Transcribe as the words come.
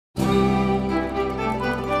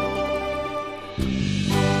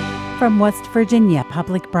from West Virginia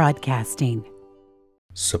Public Broadcasting.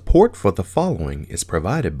 Support for the following is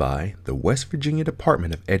provided by the West Virginia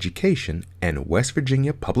Department of Education and West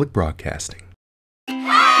Virginia Public Broadcasting.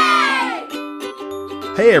 Hey!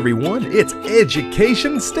 Hey everyone, it's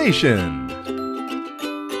Education Station!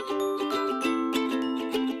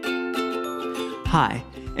 Hi,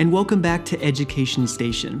 and welcome back to Education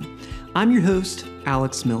Station. I'm your host,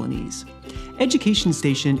 Alex Milanese. Education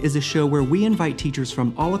Station is a show where we invite teachers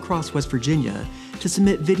from all across West Virginia to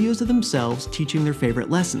submit videos of themselves teaching their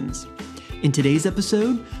favorite lessons. In today's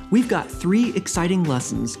episode, we've got 3 exciting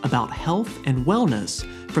lessons about health and wellness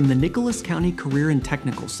from the Nicholas County Career and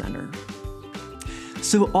Technical Center.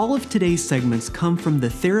 So all of today's segments come from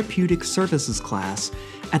the Therapeutic Services class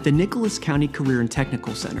at the Nicholas County Career and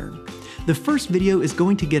Technical Center. The first video is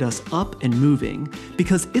going to get us up and moving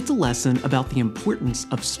because it's a lesson about the importance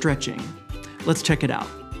of stretching. Let's check it out.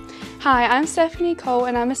 Hi, I'm Stephanie Cole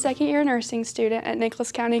and I'm a second-year nursing student at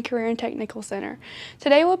Nicholas County Career and Technical Center.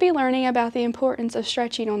 Today we'll be learning about the importance of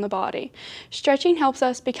stretching on the body. Stretching helps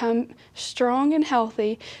us become strong and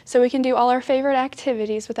healthy so we can do all our favorite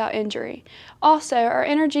activities without injury. Also, our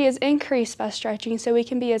energy is increased by stretching so we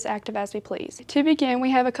can be as active as we please. To begin,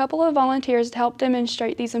 we have a couple of volunteers to help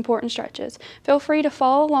demonstrate these important stretches. Feel free to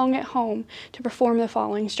follow along at home to perform the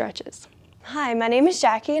following stretches. Hi, my name is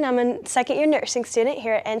Jackie and I'm a second-year nursing student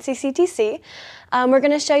here at NCCTC. We're going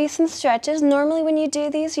to show you some stretches. Normally when you do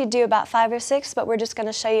these, you do about 5 or 6, but we're just going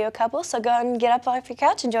to show you a couple, so go ahead and get up off your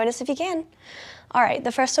couch and join us if you can. All right,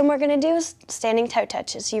 the first one we're going to do is standing toe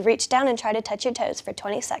touches. You reach down and try to touch your toes for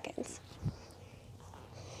 20 seconds.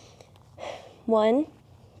 1,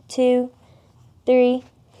 2, 3,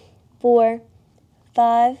 4,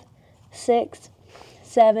 5, 6,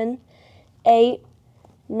 7, 8,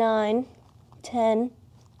 9, 10,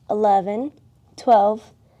 11,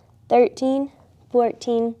 12, 13,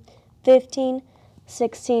 14, 15,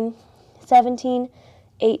 16, 17,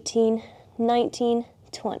 18, 19,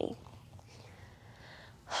 20.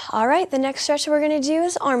 All right, the next stretch we're going to do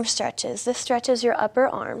is arm stretches. This stretches your upper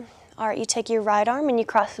arm. All right, you take your right arm and you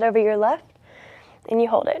cross it over your left and you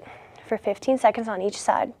hold it for 15 seconds on each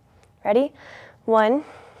side. Ready? 1,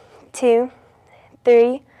 2,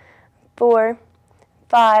 3, 4,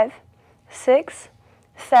 5, 6,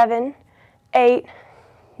 7, 8,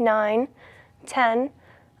 9, 10,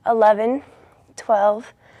 11,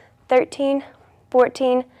 12, 13,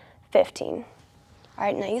 14, 15. All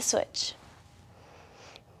right, now you switch.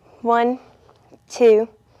 1, 2,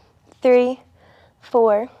 3,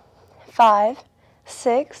 4, 5,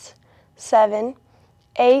 6, 7,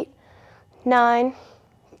 8, 9,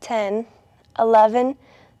 10, 11,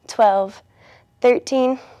 12,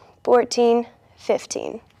 13, 14,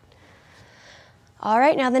 15. All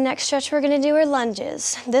right, now the next stretch we're going to do are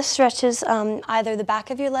lunges. This stretches either the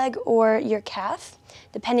back of your leg or your calf,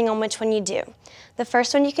 depending on which one you do. The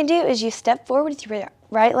first one you can do is you step forward with your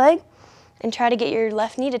right leg and try to get your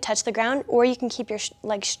left knee to touch the ground, or you can keep your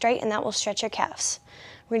leg straight and that will stretch your calves.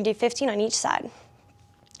 We're going to do 15 on each side.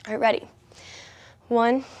 All right, ready?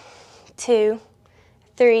 1, 2,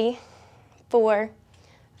 3, 4,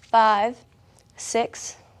 5,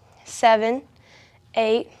 6, 7,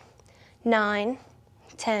 8, 9,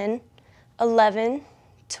 10, 11,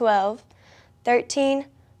 12, 13,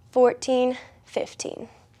 14, 15.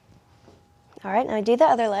 All right, now do the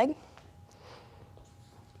other leg.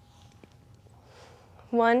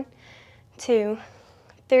 1, 2,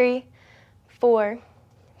 3, 4,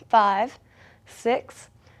 5, 6,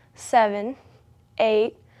 7,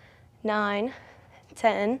 8, 9,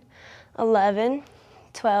 10, 11,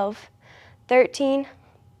 12, 13,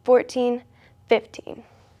 14, 15.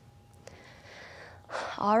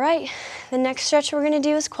 All right, the next stretch we're going to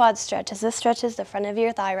do is quad stretches. This stretches the front of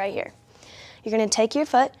your thigh right here. You're going to take your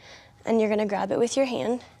foot and you're going to grab it with your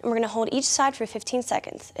hand, and we're going to hold each side for 15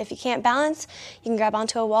 seconds. If you can't balance, you can grab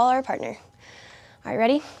onto a wall or a partner. All right,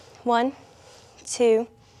 ready? 1, 2,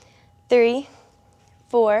 3,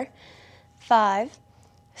 4, 5,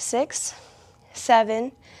 6,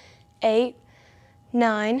 7, 8,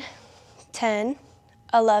 9, 10,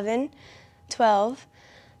 11, 12,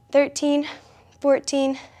 13,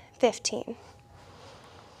 14, 15.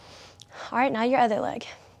 All right, now your other leg.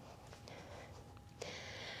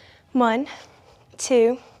 1,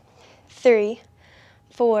 2, 3,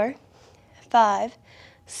 4, 5,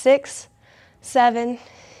 6, 7,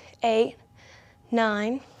 8,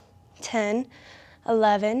 9, 10,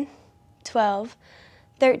 11, 12,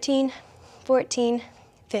 13, 14,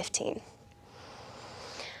 15.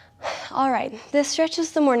 All right, this stretch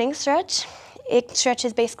is the morning stretch. It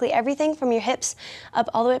stretches basically everything from your hips up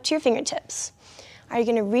all the way up to your fingertips. Are you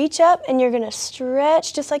going to reach up and you're going to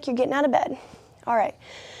stretch just like you're getting out of bed? All right.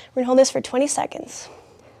 We're going to hold this for 20 seconds.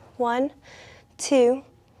 1, 2,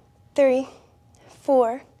 3,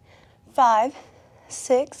 4, 5,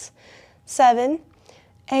 6, 7,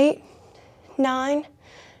 8, 9,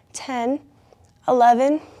 10,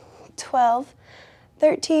 11, 12,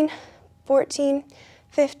 13, 14,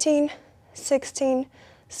 15, 16,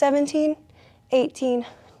 17, 18,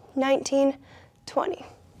 19, 20.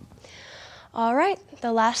 All right,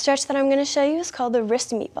 the last stretch that I'm going to show you is called the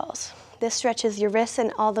wrist meatballs. This stretches your wrists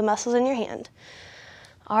and all the muscles in your hand.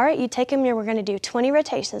 All right, you take them here. We're going to do 20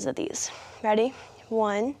 rotations of these. Ready?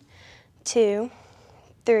 1, 2,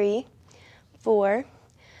 3, 4,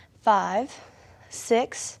 5,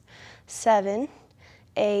 6, 7,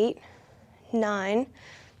 8, 9,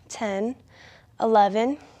 10,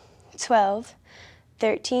 11, 12,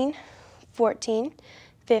 13, 14,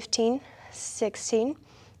 15, 16,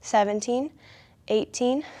 17,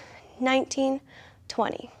 18, 19,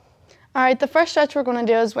 20. All right, the first stretch we're going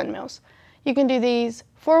to do is windmills. You can do these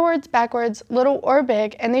forwards, backwards, little or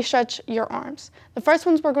big, and they stretch your arms. The first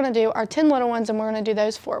ones we're going to do are 10 little ones, and we're going to do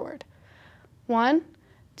those forward. 1,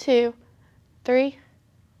 2, 3,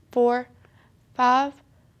 4, 5,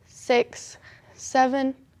 6,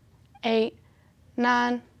 7, 8,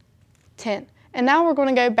 9, 10. And now we're going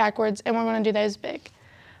to go backwards, and we're going to do those big.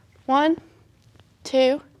 1,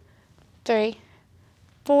 2, 3,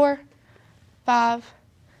 4, 5,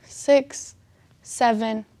 6,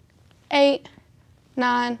 7, 8,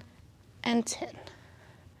 9, and 10.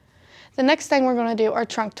 The next thing we're going to do are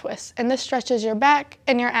trunk twists, and this stretches your back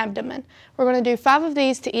and your abdomen. We're going to do 5 of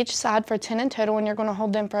these to each side for 10 in total, and you're going to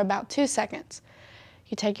hold them for about 2 seconds.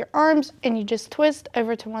 You take your arms and you just twist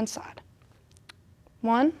over to one side.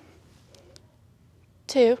 1,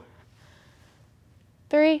 2,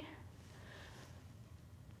 3,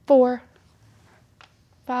 4,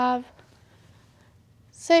 5,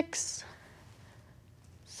 6,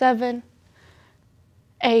 7,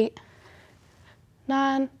 8,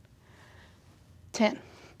 9, 10.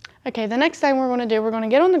 Okay, the next thing we're going to do, we're going to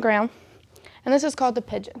get on the ground, and this is called the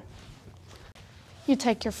pigeon. You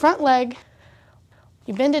take your front leg,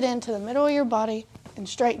 you bend it into the middle of your body, and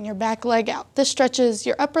straighten your back leg out. This stretches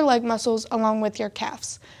your upper leg muscles along with your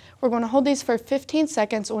calves. We're going to hold these for 15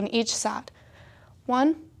 seconds on each side.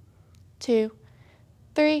 1, 2,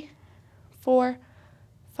 3, 4,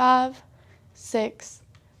 5, 6,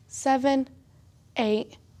 7,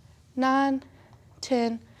 8, 9,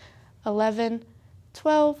 10, 11,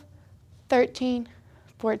 12, 13,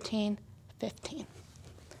 14, 15.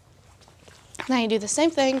 Now you do the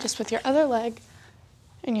same thing just with your other leg,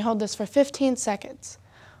 and you hold this for 15 seconds.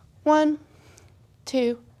 1,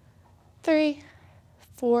 2, 3,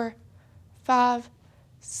 4, 5,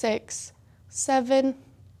 6, 7,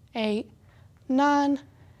 8, 9,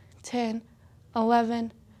 10,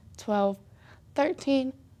 11, 12,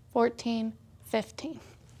 13, 14, 15.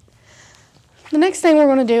 The next thing we're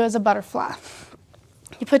going to do is a butterfly.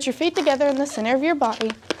 You put your feet together in the center of your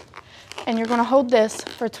body, and you're going to hold this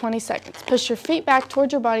for 20 seconds. Push your feet back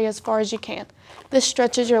towards your body as far as you can. This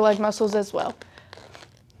stretches your leg muscles as well.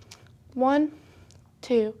 1,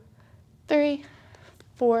 2, 3,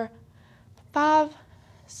 4, 5,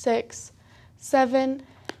 6, 7,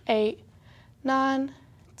 8, 9,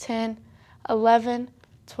 10, 11,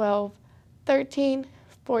 12, 13,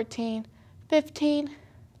 14, 15.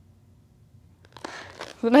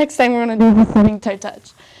 The next thing we're going to do is sitting toe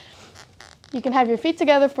touch. You can have your feet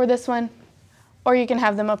together for this one, or you can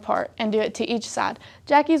have them apart and do it to each side.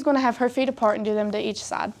 Jackie's going to have her feet apart and do them to each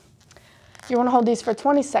side. You want to hold these for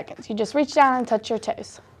 20 seconds. You just reach down and touch your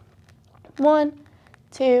toes. 1,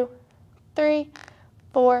 2, 3,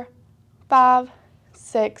 4, 5,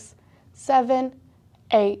 6, 7,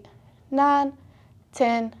 8, 9,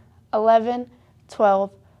 10, 11,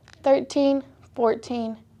 12, 13,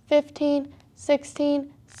 14, 15,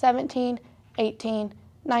 16, 17, 18,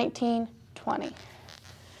 19, 20.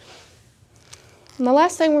 And the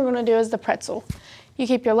last thing we're going to do is the pretzel. You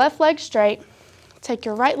keep your left leg straight, take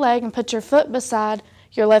your right leg and put your foot beside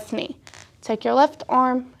your left knee. Take your left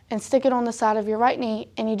arm and stick it on the side of your right knee,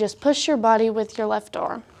 and you just push your body with your left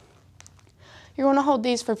arm. You're going to hold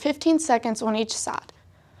these for 15 seconds on each side.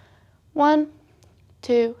 1,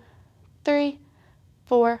 2, 3,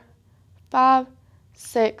 4, 5,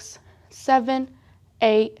 6, 7,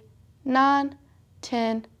 8, 9,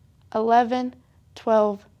 10, 11,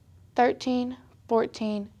 12, 13,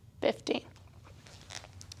 14, 15.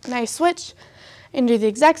 Now you switch and do the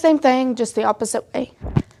exact same thing, just the opposite way.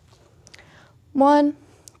 1,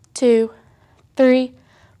 2, 3,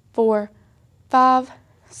 4, 5,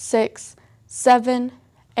 6, 7,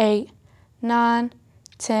 8, 9,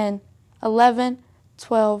 10, 11,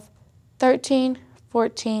 12, 13,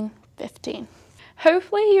 14, 15.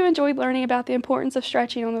 Hopefully you enjoyed learning about the importance of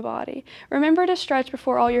stretching on the body. Remember to stretch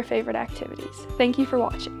before all your favorite activities. Thank you for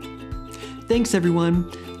watching. Thanks,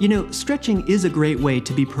 everyone. You know, stretching is a great way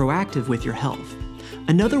to be proactive with your health.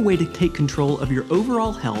 Another way to take control of your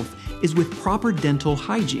overall health is with proper dental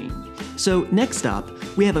hygiene. So next up,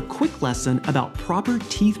 we have a quick lesson about proper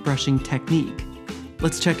teeth brushing technique.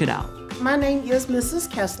 Let's check it out. My name is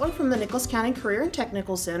Mrs. Kessler from the Nicholas County Career and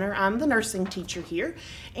Technical Center. I'm the nursing teacher here,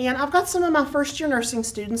 and I've got some of my first-year nursing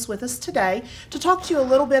students with us today to talk to you a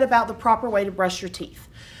little bit about the proper way to brush your teeth.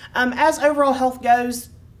 As overall health goes,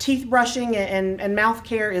 teeth brushing and mouth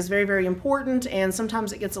care is very, very important, and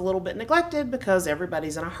sometimes it gets a little bit neglected because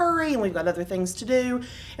everybody's in a hurry and we've got other things to do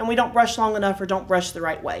and we don't brush long enough or don't brush the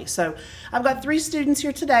right way. So I've got 3 students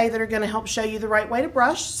here today that are going to help show you the right way to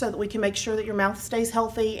brush so that we can make sure that your mouth stays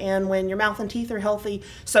healthy, and when your mouth and teeth are healthy,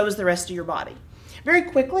 so is the rest of your body. Very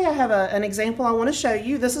quickly, I have an example I want to show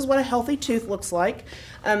you. This is what a healthy tooth looks like.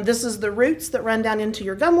 This is the roots that run down into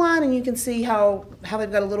your gum line, and you can see how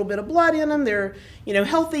they've got a little bit of blood in them. They're,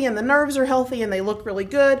 healthy, and the nerves are healthy, and they look really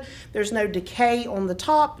good. There's no decay on the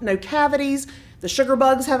top, no cavities. The sugar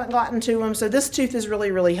bugs haven't gotten to them, so this tooth is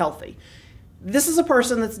really, really healthy. This is a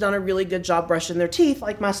person that's done a really good job brushing their teeth,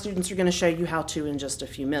 like my students are going to show you how to in just a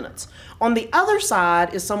few minutes. On the other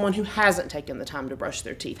side is someone who hasn't taken the time to brush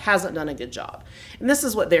their teeth, hasn't done a good job. And this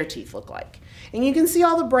is what their teeth look like. And you can see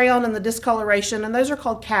all the brown and the discoloration, and those are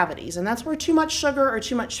called cavities. And that's where too much sugar or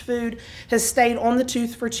too much food has stayed on the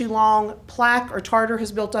tooth for too long, plaque or tartar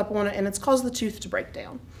has built up on it, and it's caused the tooth to break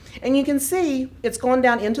down. And you can see it's gone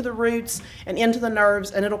down into the roots and into the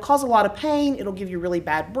nerves, and it'll cause a lot of pain. It'll give you really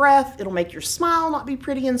bad breath. It'll make your smile not be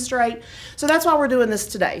pretty and straight. So that's why we're doing this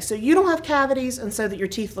today. So you don't have cavities, and so that your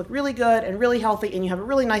teeth look really good and really healthy, and you have a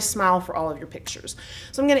really nice smile for all of your pictures.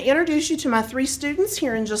 So I'm going to introduce you to my 3 students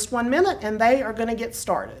here in just 1 minute, and they are going to get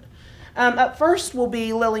started. Up first will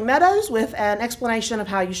be Lily Meadows with an explanation of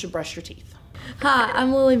how you should brush your teeth. Hi,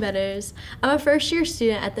 I'm Lily Meadows. I'm a first-year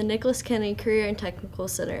student at the Nicholas County Career and Technical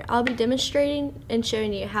Center. I'll be demonstrating and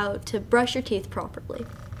showing you how to brush your teeth properly.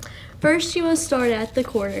 First, you want to start at the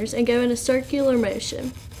corners and go in a circular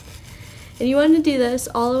motion. And you want to do this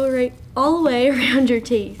all the way around your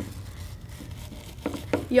teeth.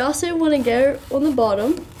 You also want to go on the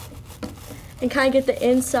bottom and kind of get the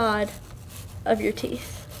inside of your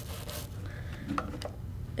teeth.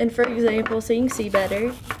 And for example, so you can see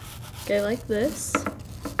better, go like this.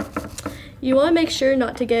 You want to make sure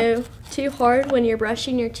not to go too hard when you're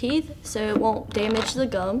brushing your teeth so it won't damage the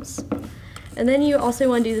gums. And then you also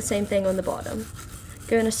want to do the same thing on the bottom.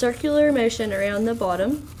 Go in a circular motion around the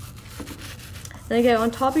bottom. Then go on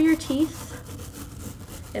top of your teeth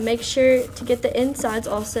and make sure to get the insides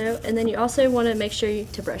also, and then you also want to make sure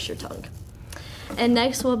to brush your tongue. And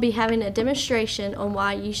next we'll be having a demonstration on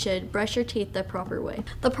why you should brush your teeth the proper way.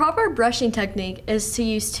 The proper brushing technique is to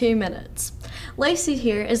use 2 minutes. Lacey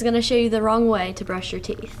here is going to show you the wrong way to brush your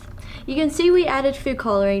teeth. You can see we added food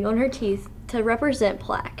coloring on her teeth to represent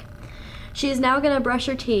plaque. She is now going to brush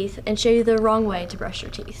her teeth and show you the wrong way to brush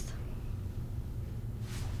your teeth.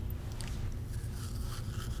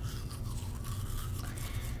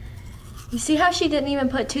 You see how she didn't even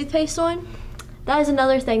put toothpaste on? That is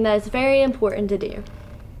another thing that is very important to do.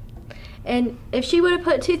 And if she would have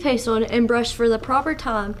put toothpaste on and brushed for the proper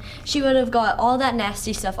time, she would have got all that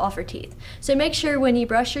nasty stuff off her teeth. So make sure when you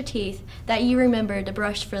brush your teeth that you remember to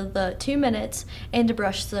brush for the 2 minutes and to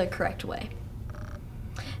brush the correct way.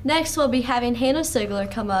 Next, we'll be having Hannah Sigler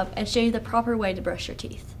come up and show you the proper way to brush your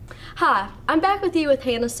teeth. Hi, I'm back with you with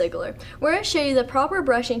Hannah Sigler. We're going to show you the proper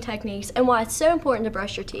brushing techniques and why it's so important to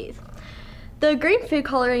brush your teeth. The green food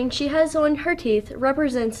coloring she has on her teeth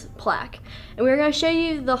represents plaque, and we're going to show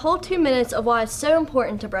you the whole 2 minutes of why it's so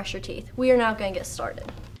important to brush your teeth. We are now going to get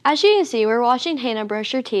started. As you can see, we're watching Hannah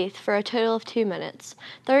brush her teeth for a total of 2 minutes,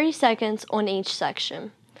 30 seconds on each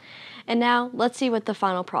section. And now, let's see what the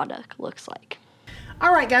final product looks like.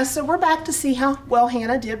 All right, guys, so we're back to see how well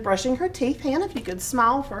Hannah did brushing her teeth. Hannah, if you could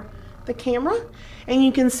smile for the camera. And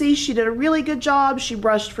you can see she did a really good job. She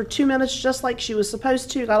brushed for 2 minutes just like she was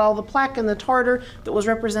supposed to, got all the plaque and the tartar that was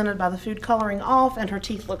represented by the food coloring off, and her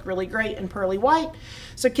teeth look really great and pearly white.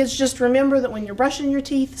 So kids, just remember that when you're brushing your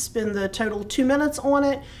teeth, spend the total 2 minutes on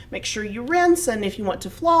it. Make sure you rinse, and if you want to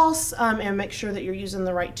floss, and make sure that you're using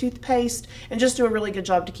the right toothpaste, and just do a really good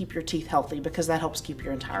job to keep your teeth healthy, because that helps keep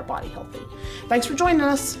your entire body healthy. Thanks for joining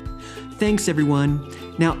us. Thanks, everyone.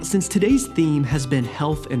 Now, since today's theme has been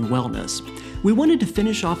health and wellness, we wanted to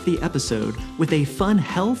finish off the episode with a fun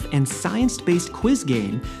health and science-based quiz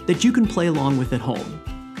game that you can play along with at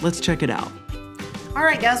home. Let's check it out. All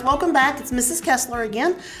right, guys, welcome back. It's Mrs. Kessler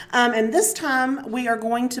again. And this time we are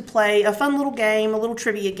going to play a fun little game, a little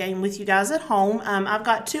trivia game with you guys at home. I've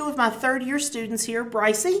got two of my third-year students here,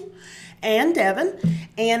 Brycey and Devin,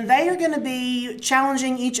 and they are going to be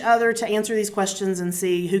challenging each other to answer these questions and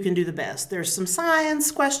see who can do the best. There's some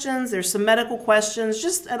science questions, there's some medical questions,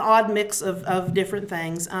 just an odd mix of different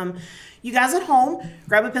things. You guys at home,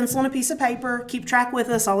 grab a pencil and a piece of paper, keep track with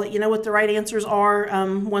us. I'll let you know what the right answers are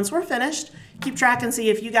once we're finished. Keep track and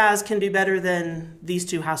see if you guys can do better than these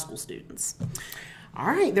two high school students. All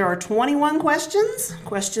right, there are 21 questions.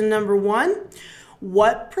 Question number 1,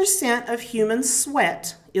 what percent of human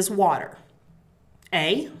sweat is water?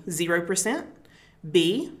 A, 0%,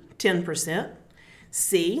 B, 10%,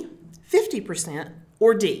 C, 50%,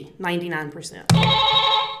 or D, 99%?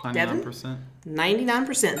 99%.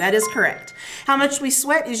 99%, that is correct. How much we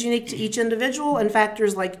sweat is unique to each individual, and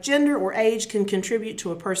factors like gender or age can contribute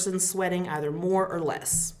to a person sweating either more or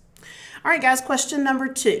less. All right, guys, question number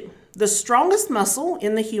 2. The strongest muscle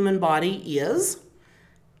in the human body is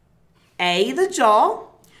A, the jaw,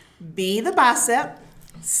 B, the bicep,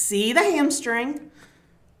 C, the hamstring,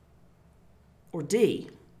 or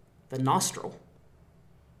D, the nostril?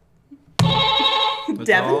 The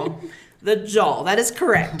Devin? jaw. The jaw, that is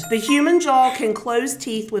correct. The human jaw can close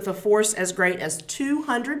teeth with a force as great as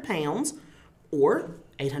 200 pounds or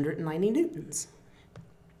 890 newtons.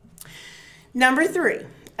 Number 3,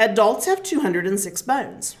 adults have 206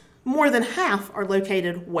 bones. More than half are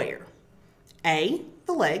located where? A,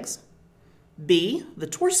 the legs, B, the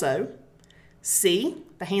torso, C,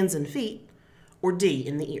 the hands and feet, or D,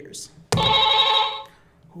 in the ears?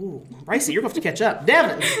 Ooh, Brycey, you're going to have to catch up.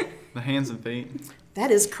 Devin? The hands and feet.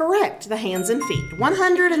 That is correct, the hands and feet.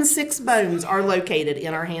 106 bones are located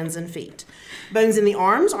in our hands and feet. Bones in the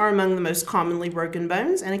arms are among the most commonly broken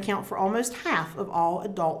bones and account for almost half of all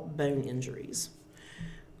adult bone injuries.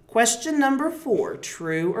 Question number 4,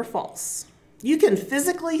 true or false? You can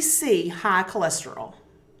physically see high cholesterol.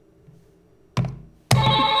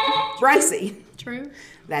 Brycey? True.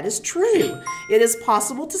 That is true. It is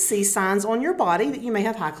possible to see signs on your body that you may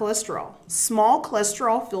have high cholesterol. Small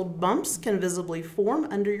cholesterol-filled bumps can visibly form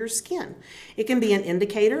under your skin. It can be an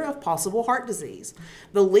indicator of possible heart disease.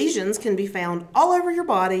 The lesions can be found all over your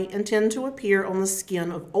body and tend to appear on the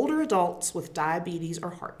skin of older adults with diabetes or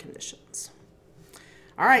heart conditions.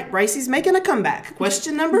 All right, Brycey's making a comeback.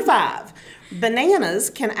 Question number 5. Bananas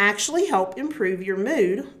can actually help improve your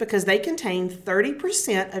mood because they contain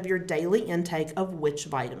 30% of your daily intake of which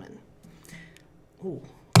vitamin? Ooh.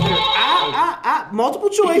 Multiple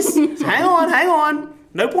choice. Hang on.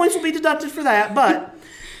 No points will be deducted for that, but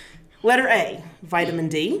letter A, vitamin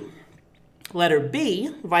D. Letter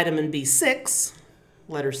B, vitamin B6.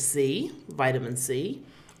 Letter C, vitamin C.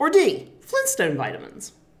 Or D, Flintstone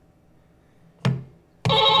vitamins?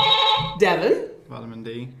 Devin? Vitamin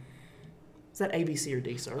D. Is that A, B, C, or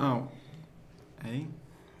D, sir? Oh. A.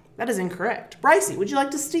 That is incorrect. Brycey, would you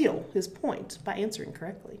like to steal his point by answering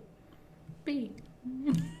correctly? B.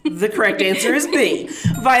 The correct answer is B.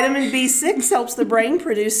 Vitamin B6 helps the brain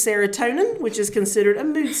produce serotonin, which is considered a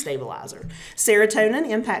mood stabilizer. Serotonin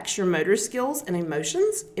impacts your motor skills and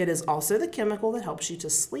emotions. It is also the chemical that helps you to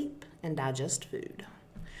sleep and digest food.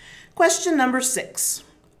 Question number 6.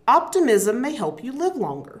 Optimism may help you live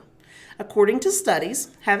longer. According to studies,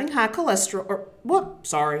 having high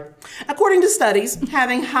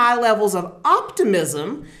levels of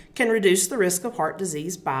optimism can reduce the risk of heart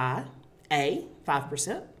disease by A,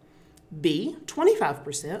 5%, B,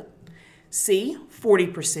 25%, C,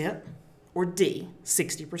 40%, or D,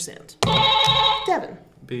 60%. Devin?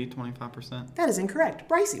 B, 25%. That is incorrect.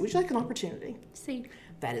 Brycey, would you like an opportunity? C.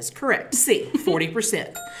 That is correct. C,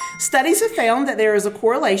 40%. Studies have found that there is a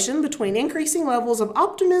correlation between increasing levels of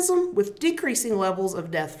optimism with decreasing levels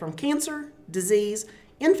of death from cancer, disease,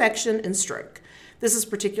 infection, and stroke. This is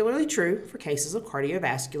particularly true for cases of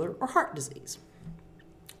cardiovascular or heart disease.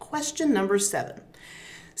 Question number 7.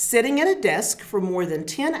 Sitting at a desk for more than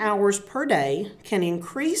 10 hours per day can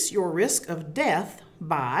increase your risk of death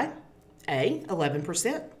by A,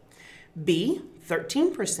 11%, B,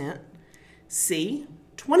 13%, C,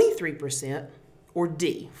 23%, or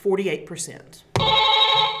D, 48%.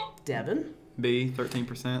 Devin? B,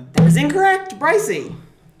 13%. That is incorrect. Brycey?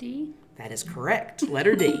 D. That is correct.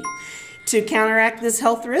 Letter D. To counteract this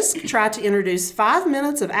health risk, try to introduce 5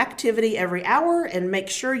 minutes of activity every hour and make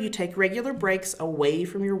sure you take regular breaks away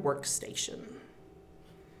from your workstation.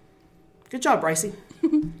 Good job, Brycey.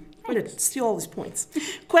 Way to steal all these points.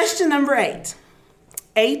 Question number 8.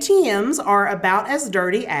 ATMs are about as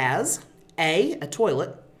dirty as A, a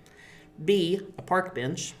toilet, B, a park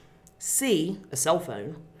bench, C, a cell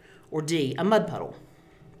phone, or D, a mud puddle?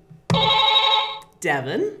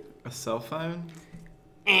 Devin? A cell phone?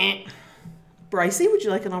 Brycey, would you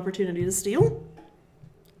like an opportunity to steal?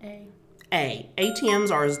 A. ATMs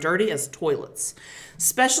are as dirty as toilets.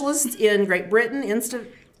 Specialists in Great Britain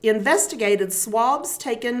investigated swabs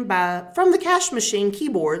taken from the cash machine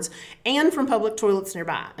keyboards and from public toilets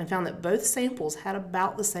nearby and found that both samples had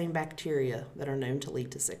about the same bacteria that are known to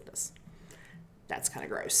lead to sickness. That's kind of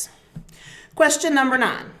gross. Question number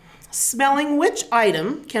 9. Smelling which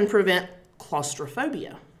item can prevent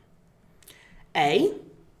claustrophobia? A,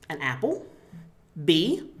 an apple.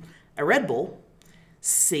 B, a Red Bull.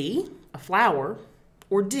 C, a flower.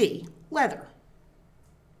 Or D, leather?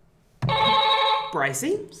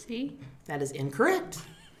 Brycey? C. That is incorrect.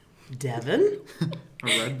 Devin?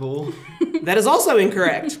 A Red Bull? That is also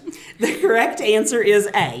incorrect. The correct answer is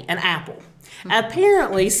A, an apple.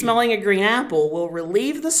 Apparently, smelling a green apple will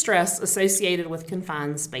relieve the stress associated with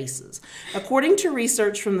confined spaces, according to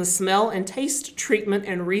research from the Smell and Taste Treatment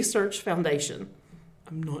and Research Foundation.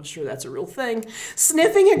 I'm not sure that's a real thing.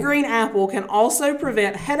 Sniffing a green apple can also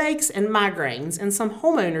prevent headaches and migraines, and some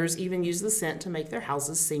homeowners even use the scent to make their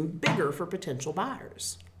houses seem bigger for potential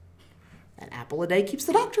buyers. An apple a day keeps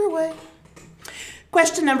the doctor away.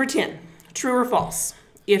 Question number 10. True or false?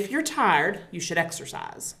 If you're tired, you should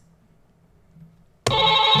exercise.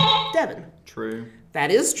 Devin. True.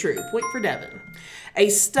 That is true. Point for Devin. A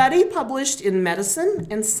study published in Medicine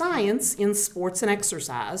and Science in Sports and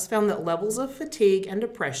Exercise found that levels of fatigue and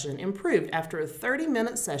depression improved after a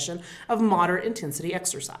 30-minute session of moderate intensity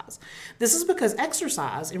exercise. This is because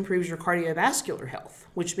exercise improves your cardiovascular health,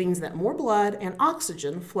 which means that more blood and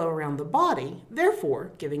oxygen flow around the body,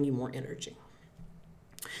 therefore giving you more energy.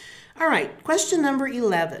 All right, question number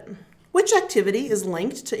 11. Which activity is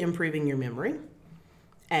linked to improving your memory?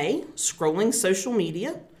 A, scrolling social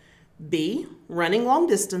media. B, running long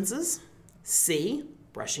distances. C,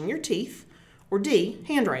 brushing your teeth. Or D,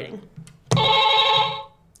 handwriting.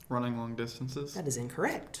 Running long distances. That is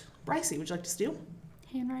incorrect. Brycey, would you like to steal?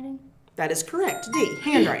 Handwriting. That is correct. D,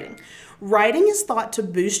 handwriting. Writing is thought to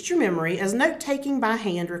boost your memory as note-taking by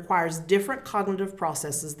hand requires different cognitive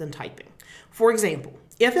processes than typing. For example,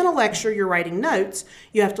 if in a lecture you're writing notes,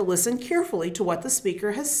 you have to listen carefully to what the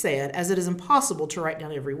speaker has said, as it is impossible to write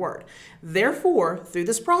down every word. Therefore, through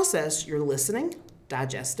this process, you're listening,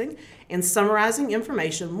 digesting, and summarizing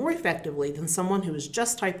information more effectively than someone who is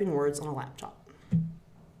just typing words on a laptop.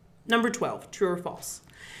 Number 12, true or false?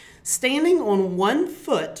 Standing on one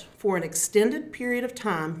foot for an extended period of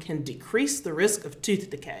time can decrease the risk of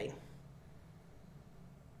tooth decay.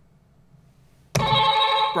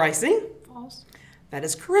 Brycey? False. That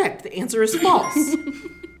is correct. The answer is false.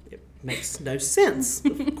 It makes no sense.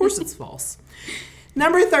 Of course it's false.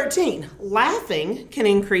 Number 13, laughing can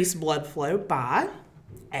increase blood flow by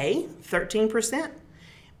A, 13%,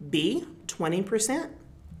 B, 20%,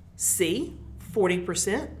 C,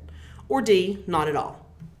 40%, or D, not at all.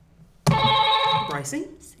 Brycey?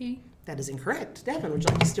 C. That is incorrect. Devin, would you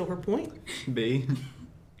like to steal her point? B.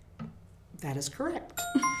 That is correct.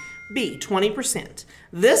 B, 20%.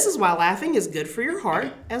 This is why laughing is good for your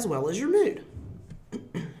heart as well as your mood.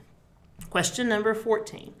 Question number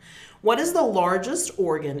 14. What is the largest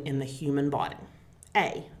organ in the human body?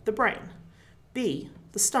 A, the brain. B,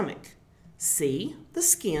 the stomach. C, the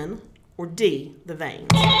skin. Or D, the veins.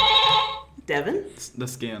 Devin? The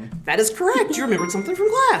skin. That is correct. You remembered something from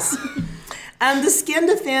class. The skin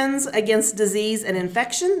defends against disease and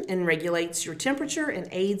infection and regulates your temperature and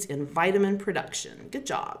aids in vitamin production. Good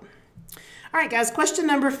job. All right, guys, question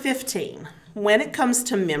number 15. When it comes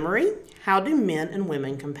to memory, how do men and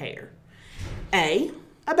women compare? A,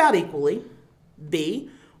 about equally. B,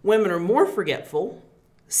 women are more forgetful.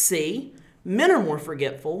 C, men are more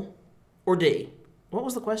forgetful. Or D, what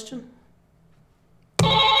was the question?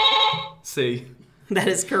 C. That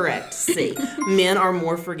is correct. C. Men are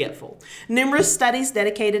more forgetful. Numerous studies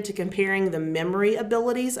dedicated to comparing the memory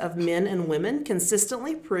abilities of men and women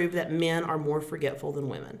consistently prove that men are more forgetful than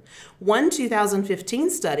women. One 2015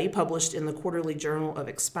 study published in the Quarterly Journal of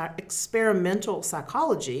Experimental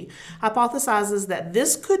Psychology hypothesizes that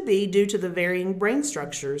this could be due to the varying brain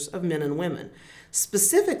structures of men and women.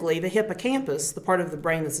 Specifically, the hippocampus, the part of the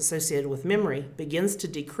brain that's associated with memory, begins to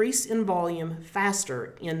decrease in volume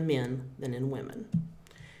faster in men than in women.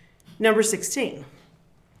 Number 16,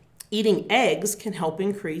 eating eggs can help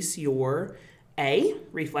increase your A,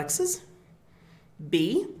 reflexes,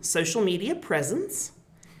 B, social media presence,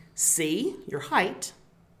 C, your height,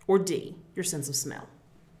 or D, your sense of smell.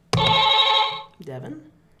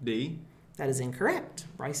 Devin? D. That is incorrect.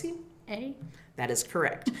 Brycey? A. That is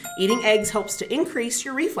correct. Eating eggs helps to increase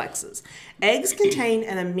your reflexes. Eggs contain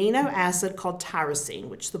an amino acid called tyrosine,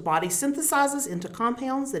 which the body synthesizes into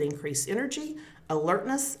compounds that increase energy,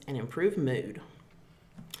 alertness, and improve mood.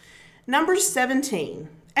 Number 17.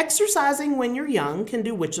 Exercising when you're young can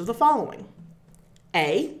do which of the following?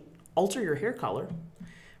 A. Alter your hair color.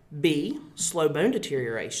 B. Slow bone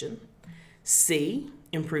deterioration. C.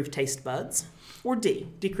 Improve taste buds. Or D.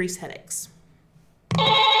 Decrease headaches.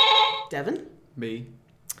 Devin? B.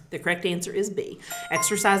 The correct answer is B.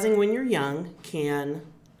 Exercising when you're young can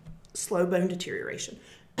slow bone deterioration.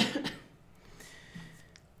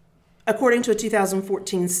 According to a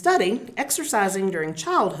 2014 study, exercising during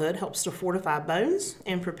childhood helps to fortify bones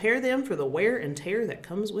and prepare them for the wear and tear that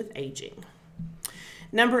comes with aging.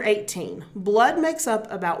 Number 18. Blood makes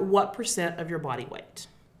up about what percent of your body weight?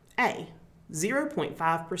 A.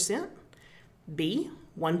 0.5%. B.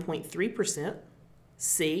 1.3%.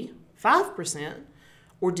 C. 5%.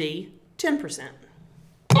 Or D. 10%.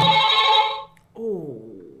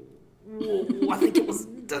 Oh, I think it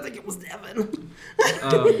was Devin.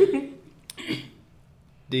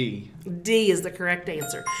 D. D is the correct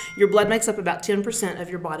answer. Your blood makes up about 10% of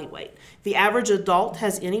your body weight. The average adult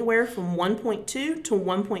has anywhere from 1.2 to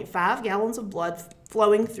 1.5 gallons of blood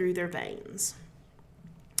flowing through their veins.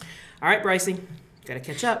 All right, Brycey, got to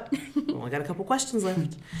catch up. We've only got a couple questions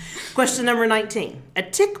left. Question number 19. A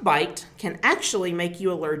tick bite can actually make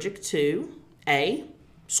you allergic to A.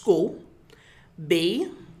 School, B.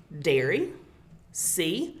 Dairy,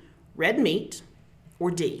 C. Red meat,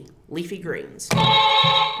 or D. Leafy greens.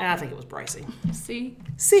 And I think it was Brycey. C.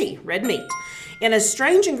 C. Red meat. In a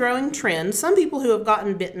strange and growing trend, some people who have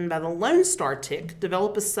gotten bitten by the Lone Star tick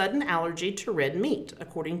develop a sudden allergy to red meat,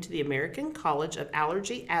 according to the American College of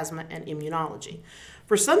Allergy, Asthma, and Immunology.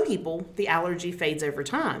 For some people, the allergy fades over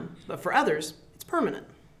time, but for others, it's permanent.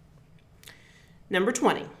 Number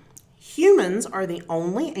 20. Humans are the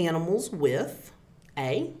only animals with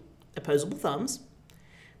A. Opposable thumbs,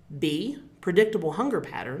 B. Predictable hunger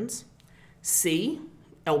patterns, C.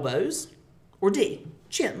 Elbows, or D.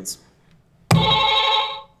 Chins.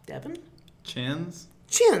 Devin? Chins?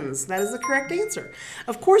 Chins. That is the correct answer.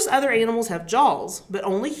 Of course, other animals have jaws, but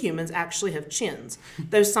only humans actually have chins.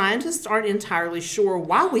 Though scientists aren't entirely sure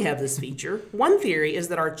why we have this feature, one theory is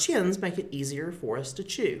that our chins make it easier for us to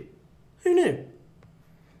chew. Who knew?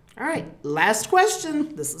 All right, last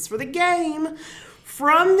question. This is for the game.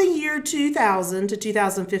 From the year 2000 to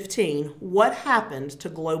 2015, what happened to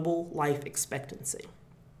global life expectancy?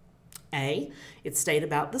 A. It stayed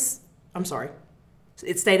about the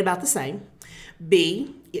same.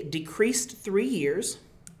 B. It decreased 3 years.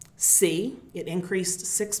 C. It increased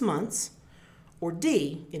 6 months. Or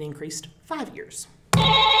D. It increased 5 years.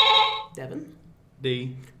 Devin?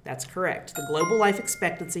 D. That's correct. The global life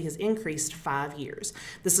expectancy has increased 5 years.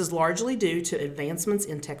 This is largely due to advancements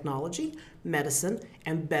in technology, medicine,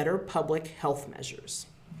 and better public health measures.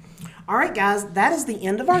 All right, guys, that is the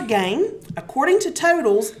end of our game. According to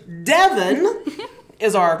totals, Devin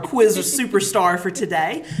is our quiz superstar for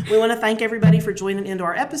today. We want to thank everybody for joining into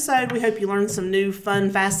our episode. We hope you learned some new,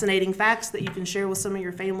 fun, fascinating facts that you can share with some of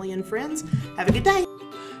your family and friends. Have a good day.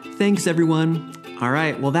 Thanks, everyone. All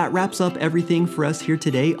right, well, that wraps up everything for us here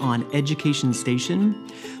today on Education Station.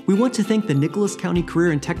 We want to thank the Nicholas County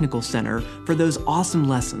Career and Technical Center for those awesome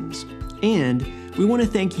lessons. And we want to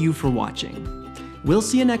thank you for watching. We'll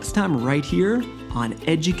see you next time right here on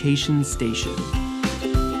Education Station.